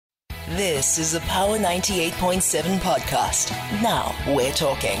This is a Power 98.7 podcast. Now we're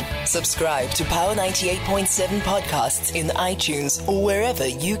talking. Subscribe to Power 98.7 podcasts in iTunes or wherever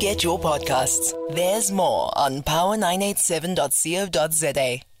you get your podcasts. There's more on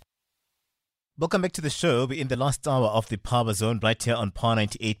power987.co.za. Welcome back to the show. We're in the last hour of the Power Zone right here on Power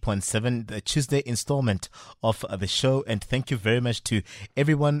 98.7, the Tuesday installment of the show. And thank you very much to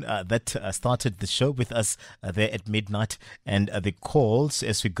everyone that started the show with us there at midnight and the calls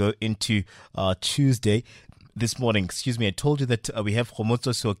as we go into Tuesday. This morning, I told you that we have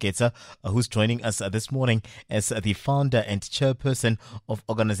Khomotso Sioketsa who's joining us this morning as the founder and chairperson of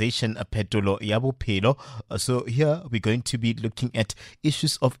organization Phetolo ya Bophelo. So here we're going to be looking at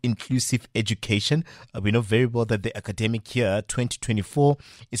issues of inclusive education. We know very well that the academic year 2024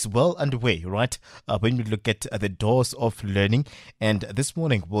 is well underway, right? When we look at the doors of learning, and this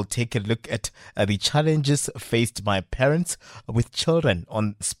morning we'll take a look at the challenges faced by parents with children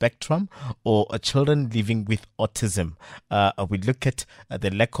on spectrum or children living with autism. We look at the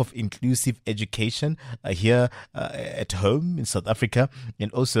lack of inclusive education here at home in South Africa,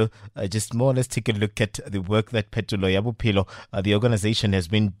 and also just more or less take a look at the work that Phetolo ya Bophelo, the organization, has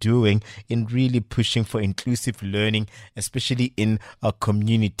been doing in really pushing for inclusive learning, especially in our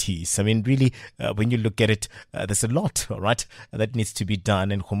communities. I mean, really, when you look at it, there's a lot, right, that needs to be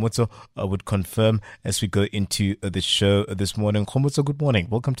done, and Khomotso would confirm as we go into the show this morning. Khomotso, good morning.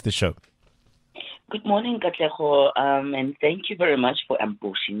 Welcome to the show. Good morning, Katlego, and thank you very much for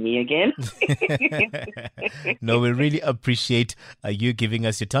ambushing me again. No, we really appreciate you giving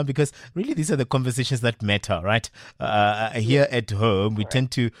us your time, because really these are the conversations that matter, right? Here at home, we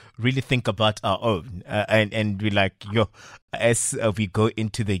tend to really think about our own, and we like, as we go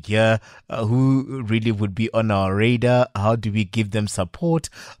into the year, who really would be on our radar? How do we give them support?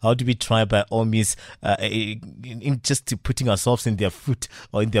 How do we try by all means, in just putting ourselves in their foot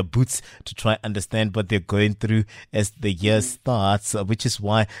or in their boots to try and understand what they're going through as the year starts, which is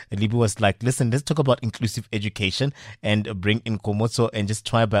why Libu was like, listen, let's talk about inclusive education and bring in Khomotso and just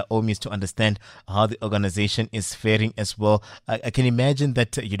try by all means to understand how the organization is faring as well. I can imagine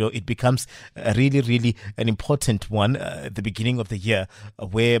that, it becomes really, really an important one at the beginning of the year,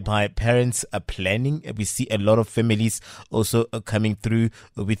 whereby parents are planning. We see a lot of families also coming through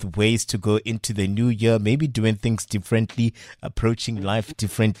with ways to go into the new year, maybe doing things differently, approaching life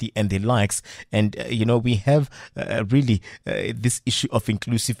differently and the likes. And, we have really this issue of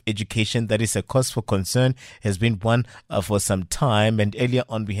inclusive education that is a cause for concern, has been one for some time. And earlier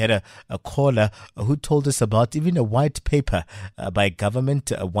on, we had a caller who told us about even a white paper by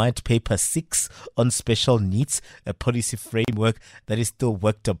government, a white paper 6 on special needs, a policy framework that is still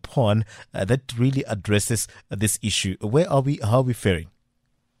worked upon that really addresses this issue. Where are we? How are we faring?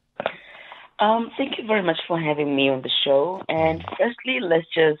 Thank you very much for having me on the show. And firstly, let's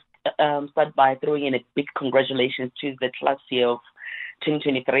just start by throwing in a big congratulations to the class year of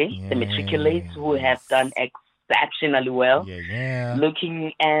 2023, the matriculates who have done exceptionally well.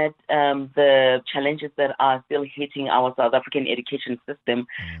 Looking at the challenges that are still hitting our South African education system,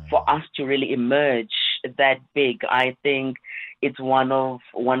 for us to really emerge that big, I think it's one of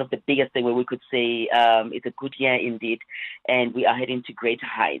the biggest things where we could say it's a good year indeed, and we are heading to greater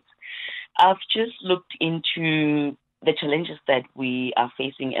heights. I've just looked into the challenges that we are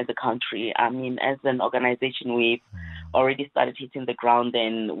facing as a country. I mean, as an organization, we've already started hitting the ground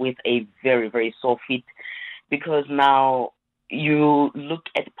and with a very, very sore feet, because now you look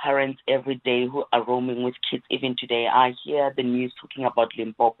at parents every day who are roaming with kids. Even today, I hear the news talking about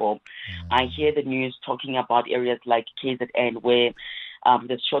Limpopo. I hear the news talking about areas like KZN where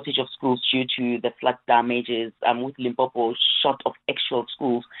there's shortage of schools due to the flood damages, with Limpopo short of actual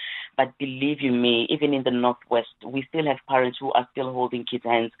schools. But believe you me, even in the Northwest, we still have parents who are still holding kids'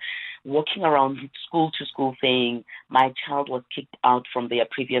 hands, walking around school to school saying, my child was kicked out from their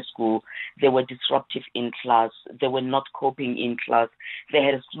previous school. They were disruptive in class. They were not coping in class. They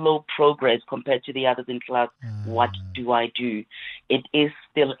had a slow progress compared to the others in class. What do I do? It is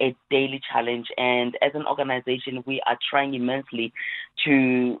still a daily challenge. And as an organization, we are trying immensely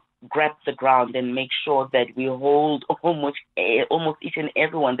to grab the ground and make sure that we hold almost each and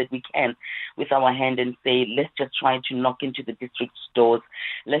everyone that we can with our hand and say, let's just try to knock into the district stores.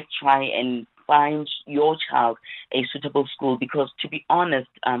 Let's try and find your child a suitable school, because to be honest,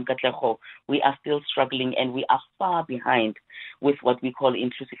 Katlego, we are still struggling and we are far behind with what we call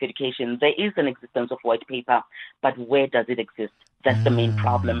inclusive education. There is an existence of white paper, but where does it exist? That's the main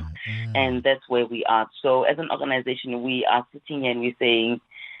problem. And that's where we are. So as an organization, we are sitting here and we're saying,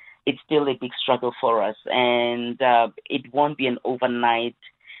 it's still a big struggle for us, and it won't be an overnight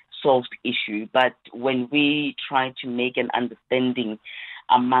solved issue. But when we try to make an understanding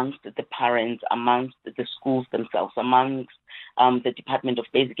amongst the parents, amongst the schools themselves, amongst the Department of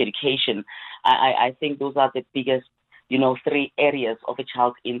Basic Education. I think those are the biggest, 3 areas of a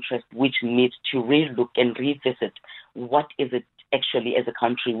child's interest which need to relook and revisit what is it actually as a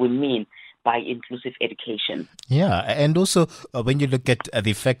country we mean by inclusive education. Yeah, and also when you look at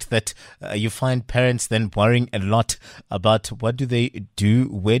the fact that you find parents then worrying a lot about what do they do,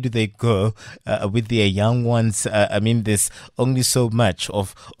 where do they go with their young ones. There's only so much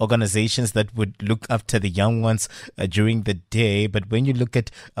of organizations that would look after the young ones during the day. But when you look at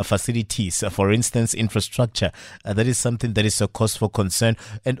facilities, for instance, infrastructure, that is something that is a cause for concern.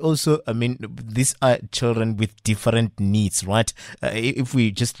 And also, these are children with different needs, right? If we're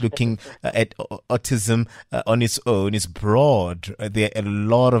just looking at autism on its own is broad. There are a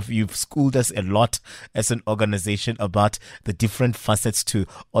lot of, you've schooled us a lot as an organization about the different facets to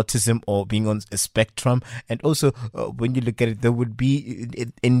autism or being on a spectrum. And also when you look at it, there would be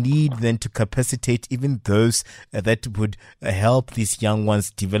a need then to capacitate even those that would help these young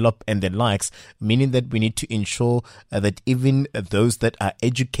ones develop and the likes, meaning that we need to ensure that even those that are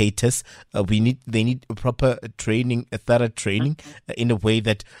educators, they need proper training, a thorough training in a way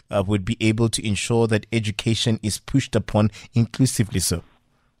that would be able to ensure that education is pushed upon inclusively so.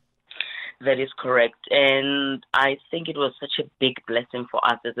 That is correct. And I think it was such a big blessing for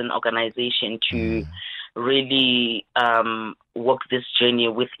us as an organization to really walk this journey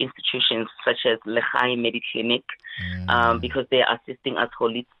with institutions such as Legae Mediclinic, because they are assisting us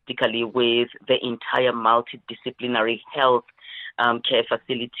holistically with the entire multidisciplinary health care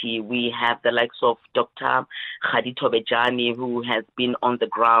facility. We have the likes of Dr. Khadi Tobejani, who has been on the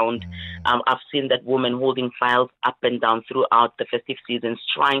ground. I've seen that woman holding files up and down throughout the festive seasons,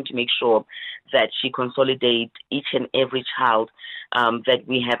 trying to make sure that she consolidates each and every child that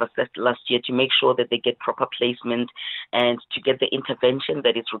we have assessed last year to make sure that they get proper placement and to get the intervention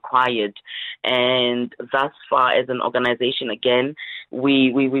that is required. And thus far, as an organization, again,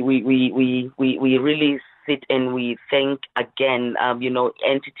 we really sit and we thank again,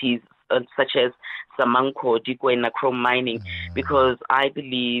 entities such as Samanco, Dikwe, and Chrome Mining, because I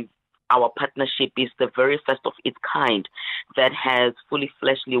believe our partnership is the very first of its kind that has fully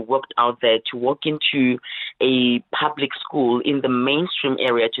fleshly worked out there to walk into a public school in the mainstream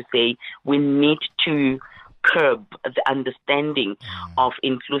area to say we need to curb the understanding of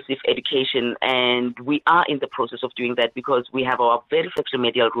inclusive education, and we are in the process of doing that because we have our very first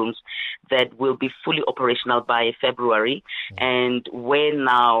remedial rooms that will be fully operational by February. And when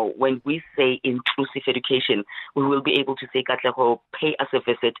we say inclusive education, we will be able to say, Katlego, pay us a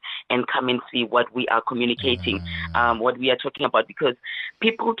visit and come and see what we are communicating, what we are talking about, because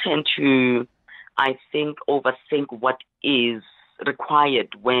people tend to, I think, overthink what is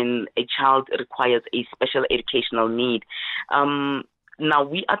required when a child requires a special educational need. Now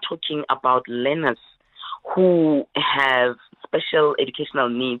we are talking about learners who have special educational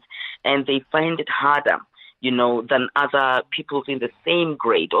needs and they find it harder, than other people in the same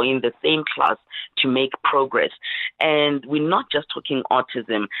grade or in the same class to make progress. And we're not just talking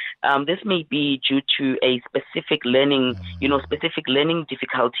autism. This may be due to a specific learning, specific learning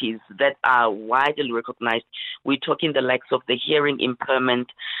difficulties that are widely recognized. We're talking the likes of the hearing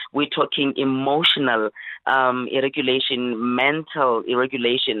impairment. We're talking emotional irregulation, mental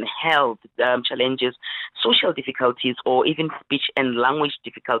irregulation, health challenges, social difficulties, or even speech and language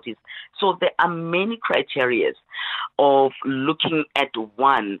difficulties. So there are many criteria of looking at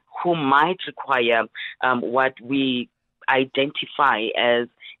one who might require what we identify as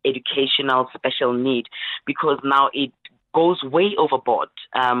educational special need, because now it goes way overboard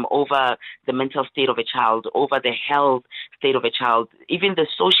over the mental state of a child, over the health state of a child, even the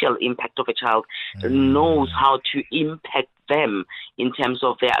social impact of a child, knows how to impact them in terms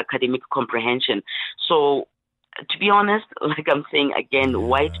of their academic comprehension. So, to be honest, like I'm saying again,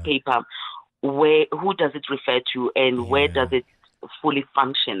 white paper, who does it refer to and where does it fully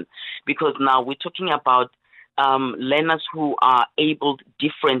function? Because now we're talking about learners who are abled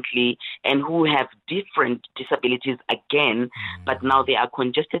differently and who have different disabilities again, but now they are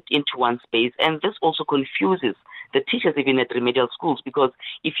congested into one space. And this also confuses the teachers even at remedial schools, because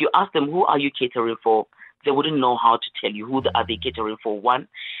if you ask them, who are you catering for? They wouldn't know how to tell you who are they catering for, one.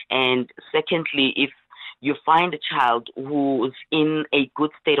 And secondly, if you find a child who's in a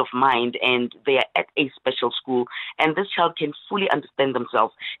good state of mind and they are at a special school and this child can fully understand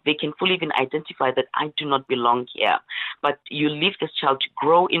themselves, they can fully even identify that I do not belong here. But you leave this child to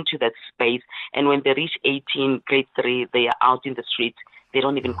grow into that space, and when they reach 18, grade 3, they are out in the streets. They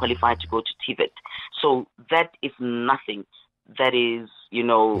don't even qualify to go to TVET. So that is nothing. That is,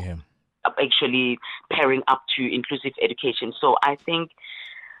 actually pairing up to inclusive education. So I think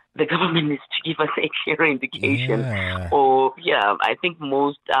the government needs to give us a clear indication. I think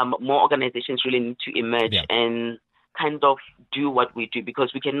most more organizations really need to emerge and kind of do what we do,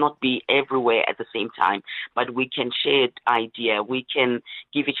 because we cannot be everywhere at the same time, but we can share idea, we can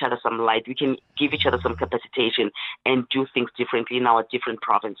give each other some light, we can give each other some capacitation and do things differently in our different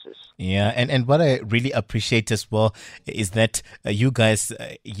provinces. Yeah, and what I really appreciate as well is that you guys,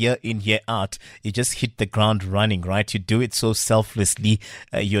 year in, year out, you just hit the ground running, right? You do it so selflessly.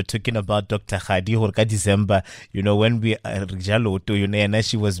 You're talking about Dr. Khadi Horka December, when we, and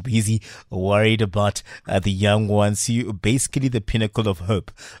she was busy, worried about the young ones. You basically the pinnacle of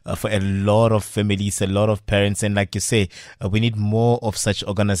hope for a lot of families, a lot of parents. And like you say, we need more of such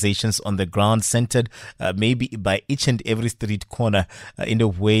organizations on the ground, centered maybe by each and every street corner, in a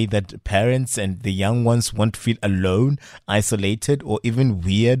way that parents and the young ones won't feel alone, isolated, or even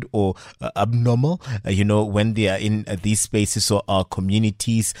weird or abnormal, when they are in these spaces or our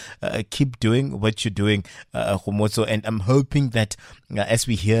communities. Keep doing what you're doing, Kgomoso. And I'm hoping that as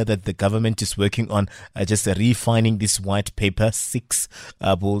we hear that the government is working on just refining this white paper 6,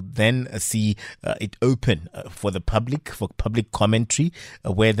 we'll then see it open for the public, for public commentary,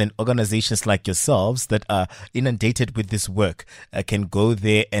 where then organizations like yourselves that are inundated with this work can go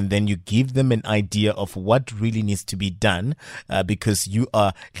there, and then you give them an idea of what really needs to be done, because you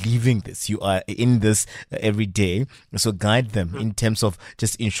are living this, you are in this every day. So guide them in terms of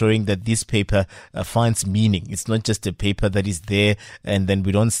just ensuring that this paper finds meaning. It's not just a paper that is there and then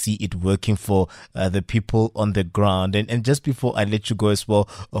we don't see it working for the people on the ground. And just before I let you go as well,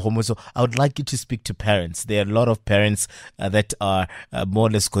 Kgomoso, I would like you to speak to parents. There are a lot of parents that are more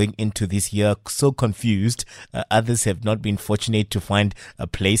or less going into this year so confused. Others have not been fortunate to find a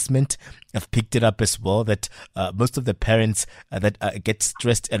placement. I've picked it up as well that most of the parents that get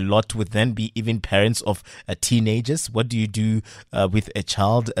stressed a lot would then be even parents of teenagers. What do you do with a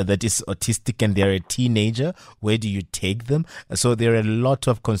child that is autistic and they're a teenager? Where do you take them? So there are a lot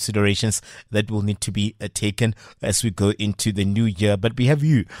of considerations that will need to be taken as we go into the new year. But we have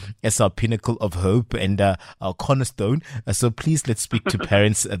you as our pinnacle of hope and our cornerstone. So please, let's speak to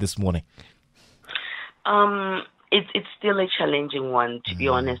parents this morning. It's still a challenging one, to be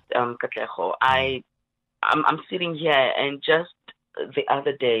honest, Katlego. I'm sitting here, and just the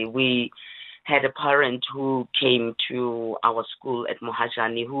other day we had a parent who came to our school at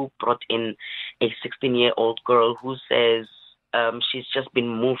Mohajani who brought in a 16-year-old girl who says she's just been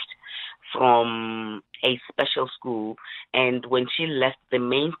moved from a special school, and when she left the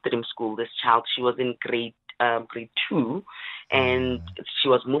mainstream school, this child, she was in grade 2, and she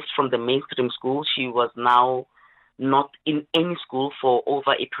was moved from the mainstream school. She was now not in any school for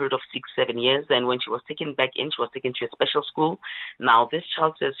over a period of 6-7 years. And when she was taken back in, she was taken to a special school. Now, this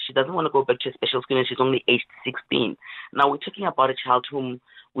child says she doesn't want to go back to a special school and she's only aged 16. Now, we're talking about a child whom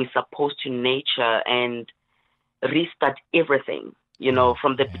we're supposed to nurture and restart everything,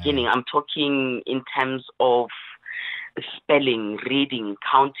 from the beginning. I'm talking in terms of spelling, reading,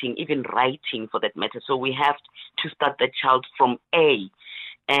 counting, even writing for that matter. So we have to start that child from A.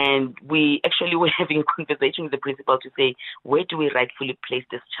 And we actually were having a conversation with the principal to say, where do we rightfully place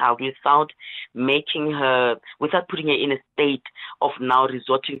this child without putting her in a state of now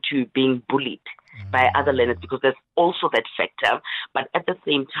resorting to being bullied by other learners, because there's also that factor. But at the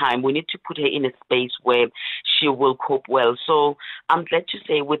same time, we need to put her in a space where she will cope well. So I'm glad to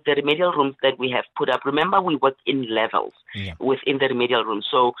say with the remedial rooms that we have put up, remember we work in levels within the remedial room.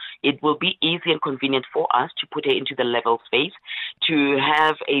 So it will be easy and convenient for us to put her into the level space, to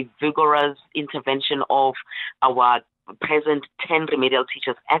have a vigorous intervention of our present 10 remedial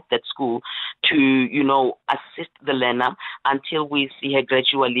teachers at that school to, assist the learner until we see her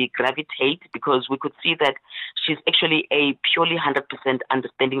gradually gravitate, because we could see that she's actually a purely 100%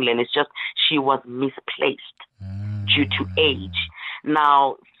 understanding learner. It's just she was misplaced due to age.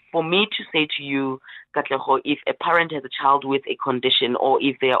 Now, for me to say to you, Katlego, if a parent has a child with a condition or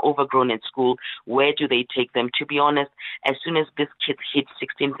if they are overgrown at school, where do they take them? To be honest, as soon as this kid hits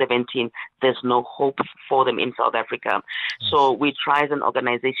 16, 17, there's no hope for them in South Africa. So we try as an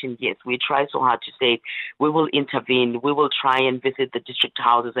organization, yes, we try so hard to say we will intervene, we will try and visit the district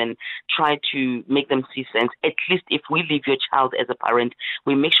houses and try to make them see sense. At least if we leave your child as a parent,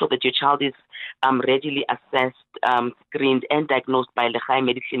 we make sure that your child is readily assessed, screened and diagnosed by Lehigh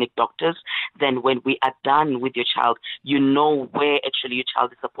Mediclinic doctors. Then when we are done with your child, you know where actually your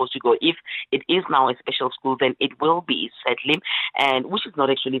child is supposed to go. If it is now a special school, then it will be settling, and which is not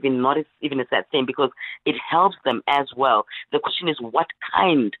actually even a sad thing, because it helps them as well. The question is, what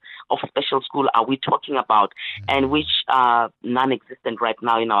kind of special school are we talking about, and which are non-existent right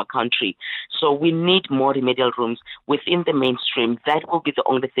now in our country? So we need more remedial rooms within the mainstream. That will be the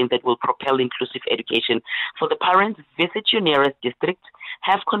only thing that will propel inclusive education. For the parents, visit your nearest district,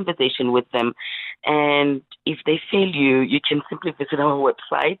 have conversation with them, and if they fail you, you can simply visit our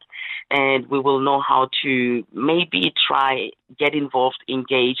website, and we will know how to maybe try, get involved,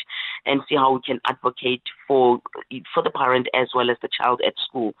 engage, and see how we can advocate for the parent as well as the child at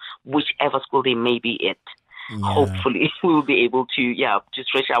school, whichever school they may be at. Yeah. Hopefully we will be able to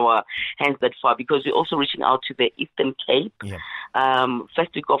stretch our hands that far, because we're also reaching out to the Eastern Cape.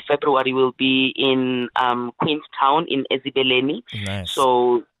 First week of February we'll be in Queenstown in Ezibeleni. Nice.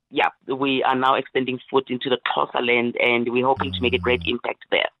 So we are now extending foot into the Xhosa land, and we're hoping to make a great impact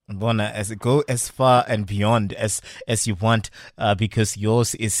there. Bona, go as far and beyond as you want, because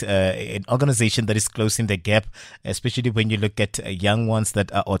yours is an organization that is closing the gap, especially when you look at young ones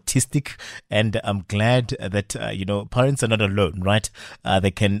that are autistic. And I'm glad that parents are not alone, right?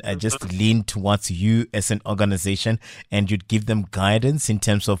 They can just lean towards you as an organization, and you'd give them guidance in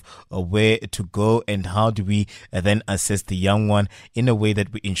terms of where to go and how do we then assess the young one in a way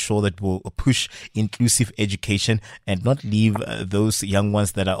that we ensure that we'll push inclusive education and not leave those young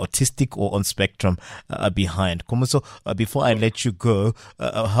ones that are autistic or on spectrum behind. So before I let you go,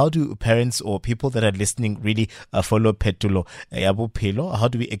 how do parents or people that are listening really follow Phetulo ya Bophelo? How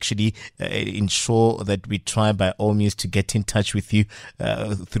do we actually ensure that we try by all means to get in touch with you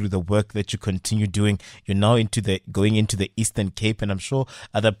through the work that you continue doing? You're now going into the Eastern Cape, and I'm sure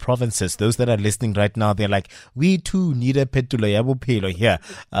other provinces, those that are listening right now, they're like, we too need a Phetulo ya Bophelo here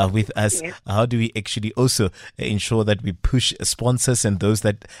with us. Yes. How do we actually also ensure that we push sponsors and those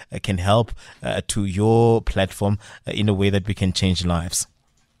that can help to your platform in a way that we can change lives?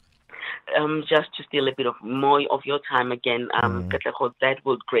 Just to steal a bit of more of your time again, that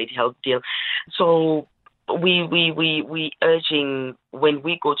would great help, deal. So we urging, when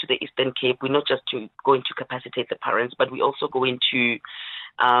we go to the Eastern Cape, we're not just going to capacitate the parents, but we also going to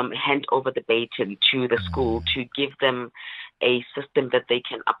hand over the baton to the school to give them a system that they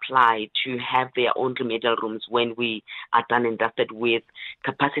can apply to have their own remedial rooms when we are done and dusted with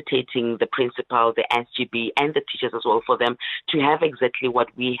capacitating the principal, the SGB, and the teachers as well, for them to have exactly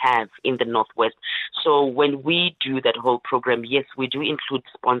what we have in the Northwest. So when we do that whole program, yes, we do include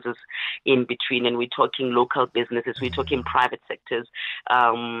sponsors in between, and we're talking local businesses, we're talking private sectors.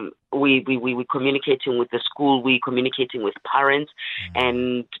 We're communicating with the school, we're communicating with parents,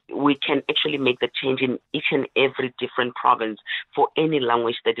 and we can actually make the change in each and every different province for any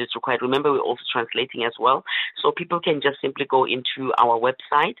language that is required. Remember, we're also translating as well. So people can just simply go into our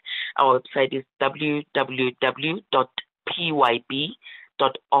website. Our website is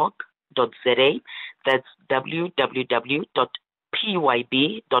www.pyb.org.za. That's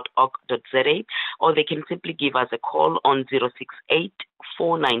www.pyb.org.za, or they can simply give us a call on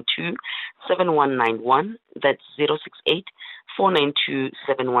 068-492-7191. That's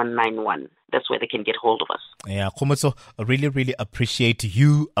 068-492-7191. That's where they can get hold of us. Yeah, Khomoso, I really, really appreciate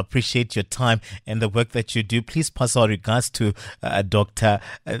you, appreciate your time and the work that you do. Please pass our regards to our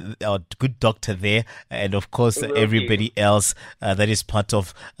good doctor there, and of course everybody else that is part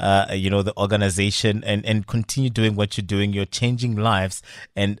of the organization, and continue doing what you're doing. You're changing lives,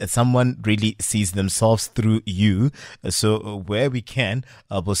 and someone really sees themselves through you. So where we can,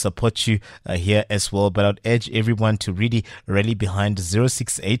 we'll support you here as well. But I'd urge everyone to really rally behind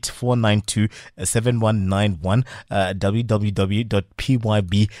 068-492-7191,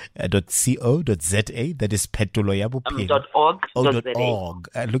 www.pyb.co.za. That is Phetulo ya Bophelo. .org.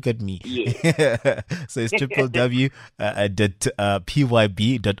 Look at me. Yeah. So it's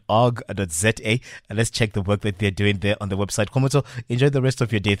www.pyb.org.za. Let's check the work that they're doing there on the website. Khomoso, enjoy the rest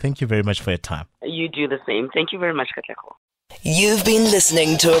of your day. Thank you very much for your time. You do the same. Thank you very much, Katlego. You've been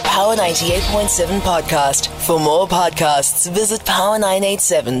listening to a Power 98.7 podcast. For more podcasts, visit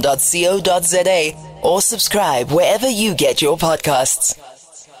power987.co.za or subscribe wherever you get your podcasts.